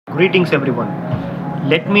Greetings everyone.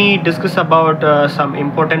 Let me discuss about some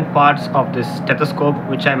important parts of this stethoscope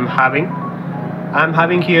which I'm having. I'm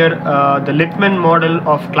having here the Littmann model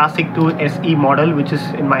of Classic 2 SE model, which is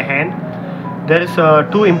in my hand. There is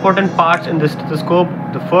two important parts in this stethoscope.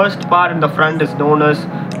 The first part in the front is known as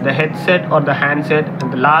the headset or the handset,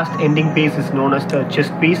 and the last ending piece is known as the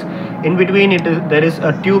chest piece. In between there is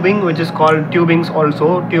a tubing which is called tubings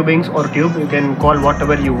also, tubings or tube, you can call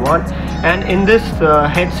whatever you want. And in this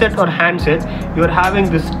headset or handset, you are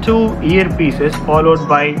having these two earpieces followed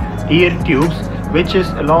by ear tubes, which is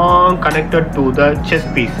along connected to the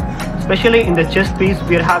chest piece. Especially in the chest piece,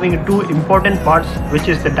 we are having two important parts, which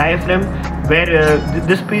is the diaphragm, where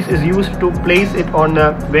this piece is used to place it on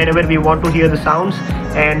wherever we want to hear the sounds,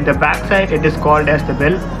 and the back side it is called as the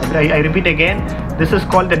bell. I repeat again, this is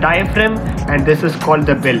called the diaphragm and this is called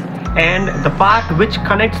the bell, and the part which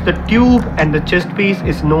connects the tube and the chest piece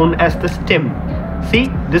is known as the stem. See,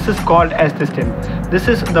 this is called as the stem. This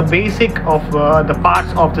is the basic of the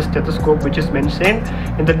parts of the stethoscope which is mentioned.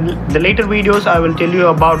 In the later videos, I will tell you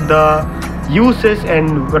about the uses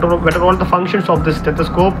and what are all the functions of this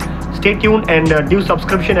stethoscope. Stay tuned and do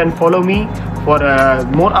subscription and follow me for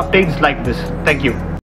more updates like this. Thank you.